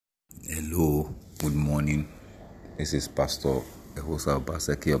Hello, good morning. This is Pastor Ehosa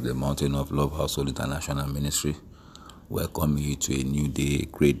Baseki of the Mountain of Love Household International Ministry. Welcoming you to a new day, a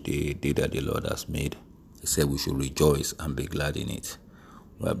great day, a day that the Lord has made. He said we should rejoice and be glad in it.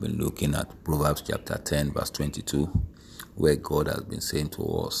 We have been looking at Proverbs chapter 10, verse 22, where God has been saying to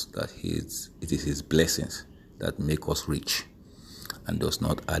us that it is His blessings that make us rich and does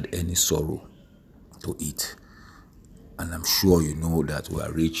not add any sorrow to it. And I'm sure you know that we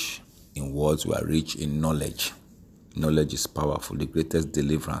are rich in words, we are rich in knowledge. Knowledge is powerful. The greatest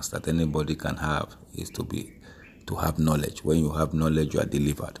deliverance that anybody can have is to have knowledge. When you have knowledge, you are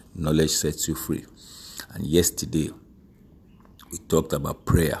delivered. Knowledge sets you free. And yesterday, we talked about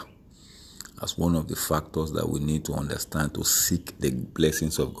prayer as one of the factors that we need to understand to seek the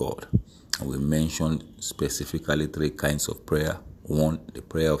blessings of God. And we mentioned specifically 3 kinds of prayer. 1, the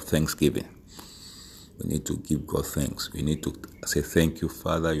prayer of thanksgiving. We need to give God thanks. We need to say, thank you,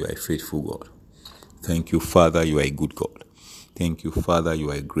 Father, you are a faithful God. Thank you, Father, you are a good God. Thank you, Father,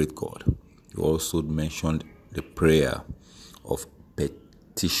 you are a great God. You also mentioned the prayer of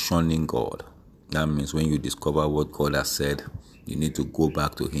petitioning God. That means when you discover what God has said, you need to go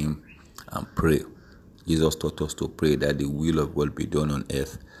back to Him and pray. Jesus taught us to pray that the will of God be done on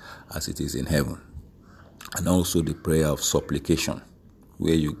earth as it is in heaven. And also the prayer of supplication,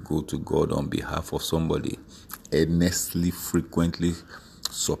 where you go to God on behalf of somebody, earnestly, frequently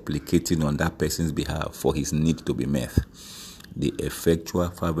supplicating on that person's behalf for his need to be met. The effectual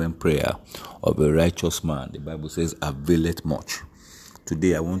fervent prayer of a righteous man, the Bible says, availeth much.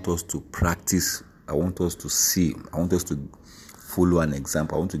 Today I want us to practice, I want us to see, I want us to follow an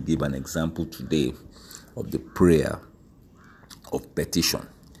example. I want to give an example today of the prayer of petition.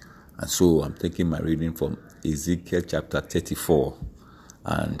 And so I'm taking my reading from Ezekiel chapter 34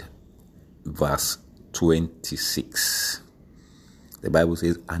 and verse 26. The Bible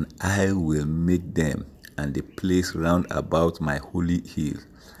says, and I will make them and the place round about my holy hill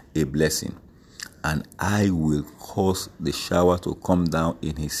a blessing, and I will cause the shower to come down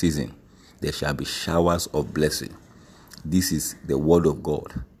in his season. There shall be showers of blessing. This is the word of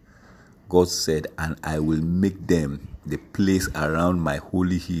God. God said, and I will make them, the place around my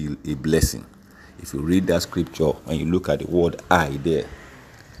holy hill, a blessing. If you read that scripture and you look at the word I there,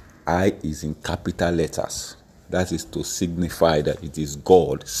 I is in capital letters. That is to signify that it is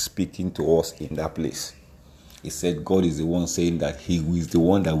God speaking to us in that place. He said God is the one saying that He is the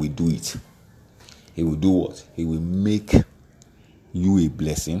one that will do it. He will do what? He will make you a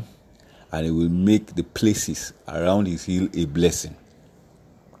blessing, and He will make the places around His hill a blessing.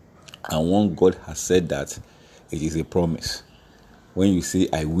 And when God has said that, it is a promise. When you say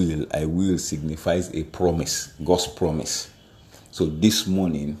I will signifies a promise, God's promise. So this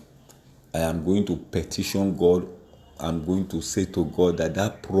morning, I am going to petition God. I'm going to say to God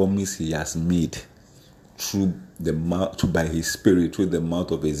that promise He has made through the mouth, by His Spirit, through the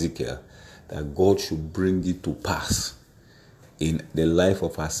mouth of Ezekiel, that God should bring it to pass in the life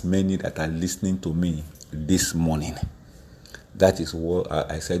of as many that are listening to me this morning. That is what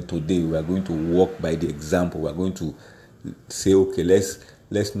I said today. We are going to walk by the example. We are going to say, okay,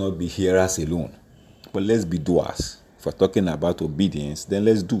 let's not be hearers alone, but let's be doers. If we're talking about obedience, then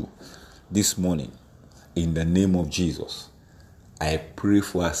let's do. This morning, in the name of Jesus, I pray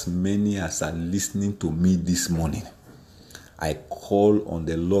for as many as are listening to me this morning. I call on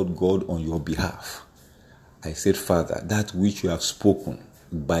the Lord God on your behalf. I said, Father, that which you have spoken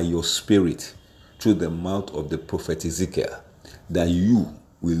by your Spirit through the mouth of the prophet Ezekiel, that you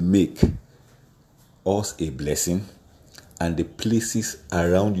will make us a blessing and the places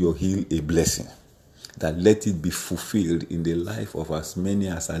around your hill a blessing. That let it be fulfilled in the life of as many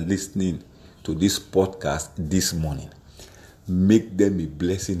as are listening to this podcast this morning. Make them a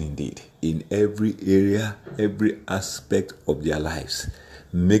blessing indeed in every area, every aspect of their lives.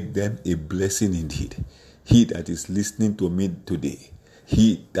 Make them a blessing indeed. He that is listening to me today,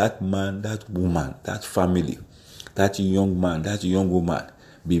 that man, that woman, that family, that young man, that young woman,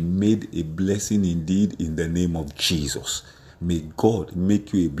 be made a blessing indeed in the name of Jesus. May God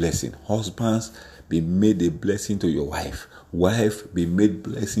make you a blessing. Husbands, be made a blessing to your wife. Wife, be made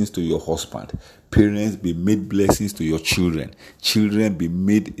blessings to your husband. Parents, be made blessings to your children. Children, be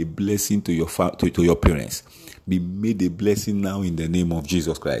made a blessing to your parents. Be made a blessing now in the name of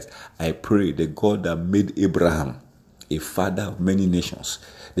Jesus Christ. I pray the God that made Abraham a father of many nations,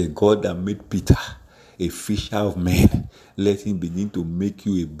 the God that made Peter a fisher of men. Let him begin to make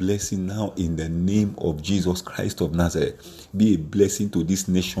you a blessing now in the name of Jesus Christ of Nazareth. Be a blessing to this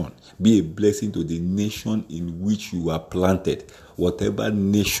nation. Be a blessing to the nation in which you are planted. Whatever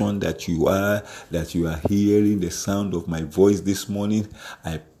nation that you are hearing the sound of my voice this morning,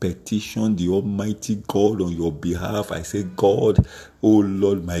 I petition the Almighty God on your behalf. I say, God, oh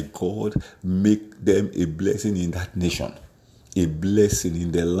Lord, my God, make them a blessing in that nation. A blessing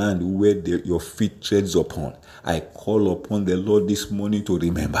in the land where your feet treads upon. I call upon the Lord this morning to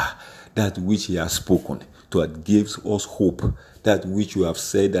remember that which he has spoken, that gives us hope, that which you have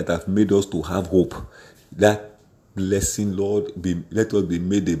said that have made us to have hope. That blessing, Lord, let us be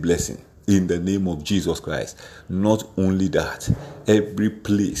made a blessing in the name of Jesus Christ. Not only that, every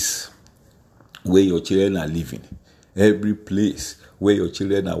place where your children are living, every place where your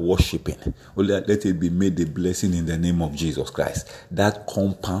children are worshiping, let it be made a blessing in the name of Jesus Christ. That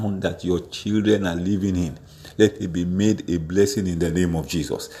compound that your children are living in, let it be made a blessing in the name of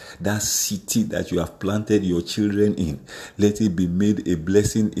Jesus. That city that you have planted your children in, let it be made a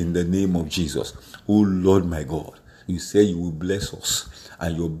blessing in the name of Jesus. Oh Lord my God, you say you will bless us,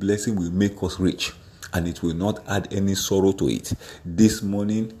 and your blessing will make us rich, and it will not add any sorrow to it. This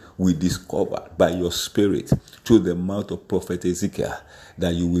morning, we discover by your Spirit, through the mouth of Prophet Ezekiel,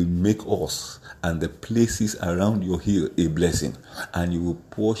 that you will make us and the places around your hill a blessing, and you will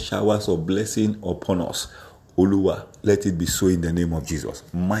pour showers of blessing upon us. Oluwa, let it be so in the name of Jesus.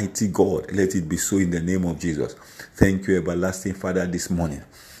 Mighty God, let it be so in the name of Jesus. Thank you, everlasting Father, this morning,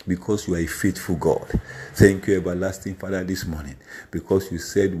 because you are a faithful God. Thank you, everlasting Father, this morning, because you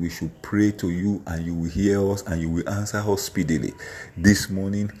said we should pray to you and you will hear us and you will answer us speedily. This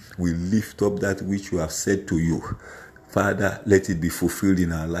morning, we lift up that which you have said to you. Father, let it be fulfilled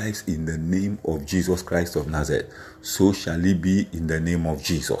in our lives in the name of Jesus Christ of Nazareth. So shall it be in the name of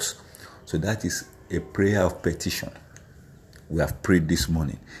Jesus. So that is a prayer of petition. We have prayed this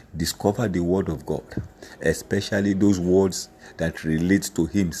morning. Discover the word of God, especially those words that relate to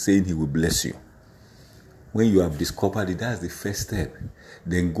him saying he will bless you. When you have discovered it, that's the first step.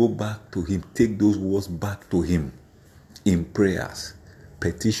 Then go back to him. Take those words back to him in prayers,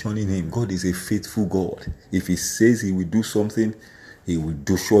 petitioning him. God is a faithful God. If he says he will do something, he will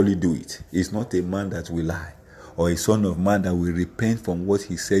surely do it. He's not a man that will lie, or a son of man that will repent from what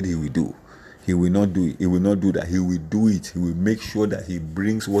he said he will do. He will not do it. He will not do that. He will do it. He will make sure that he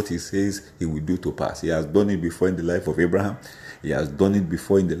brings what he says he will do to pass. He has done it before in the life of Abraham. He has done it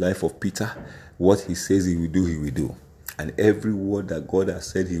before in the life of Peter. What he says he will do, he will do. And every word that God has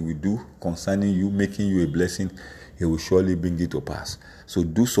said he will do concerning you, making you a blessing, he will surely bring it to pass. So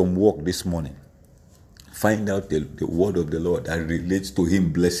do some work this morning. Find out the word of the Lord that relates to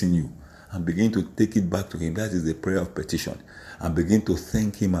him blessing you, and begin to take it back to him. That is the prayer of petition. And begin to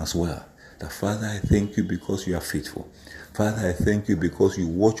thank him as well. That, Father, I thank you because you are faithful. Father, I thank you because you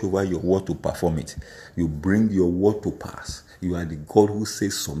watch over your word to perform it. You bring your word to pass. You are the God who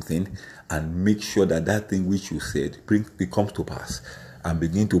says something and make sure that that thing which you said comes to pass. And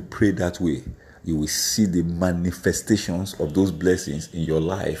begin to pray that way. You will see the manifestations of those blessings in your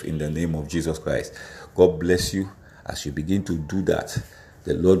life in the name of Jesus Christ. God bless you as you begin to do that.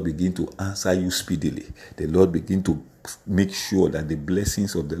 The Lord begin to answer you speedily. The Lord begin to make sure that the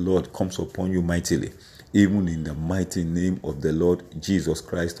blessings of the Lord comes upon you mightily, even in the mighty name of the Lord Jesus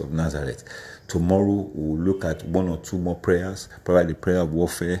Christ of Nazareth. Tomorrow we'll look at one or two more prayers, probably the prayer of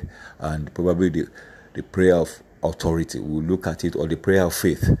warfare and probably the prayer of authority. We'll look at it, or the prayer of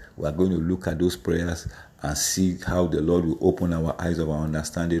faith. We are going to look at those prayers and see how the Lord will open our eyes of our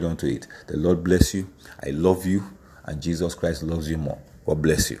understanding unto it. The Lord bless you. I love you, and Jesus Christ loves you more. God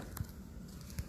bless you.